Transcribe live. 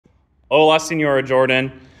Hola, Señora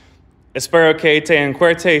Jordan. Espero que te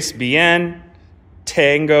encuentres bien.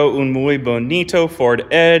 Tengo un muy bonito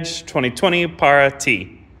Ford Edge 2020 para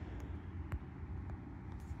ti.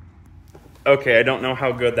 Okay, I don't know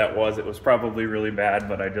how good that was. It was probably really bad,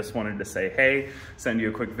 but I just wanted to say, hey, send you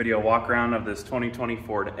a quick video walk around of this 2020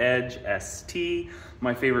 Ford Edge ST.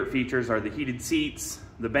 My favorite features are the heated seats,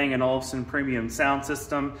 the Bang & Olufsen premium sound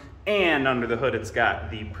system, and under the hood, it's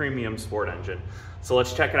got the premium sport engine. So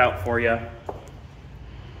let's check it out for you.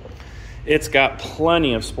 It's got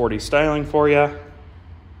plenty of sporty styling for you.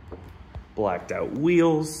 Blacked out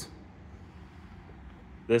wheels.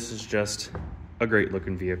 This is just a great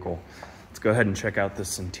looking vehicle. Let's go ahead and check out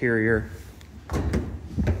this interior.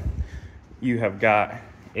 You have got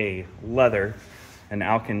a leather and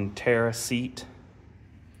Alcantara seat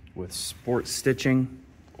with sport stitching.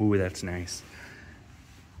 Ooh, that's nice.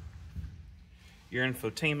 Your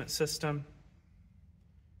infotainment system.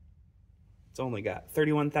 It's only got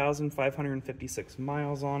 31,556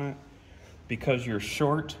 miles on it. Because you're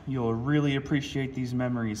short, you'll really appreciate these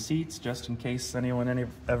memory seats, just in case anyone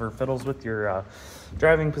ever fiddles with your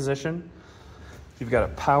driving position. You've got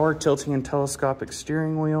a power tilting and telescopic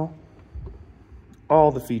steering wheel.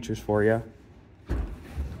 All the features for you.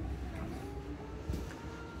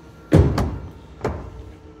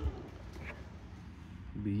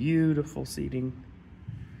 Beautiful seating.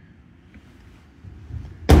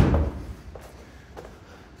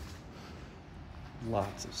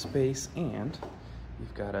 Lots of space, and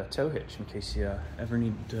you've got a tow hitch in case you ever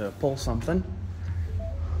need to pull something.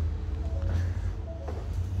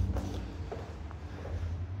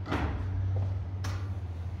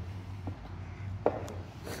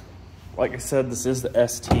 Like I said, this is the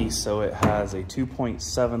ST, so it has a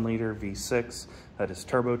 2.7 liter V6 that is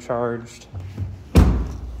turbocharged.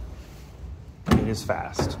 It is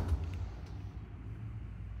fast.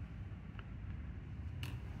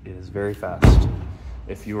 It is very fast.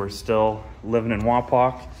 If you were still living in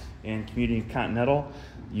Wapak and commuting to Continental,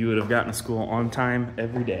 you would have gotten to school on time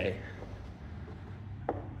every day.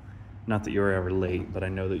 Not that you were ever late, but I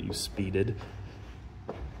know that you speeded.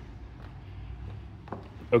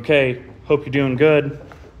 Okay, hope you're doing good.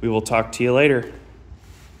 We will talk to you later.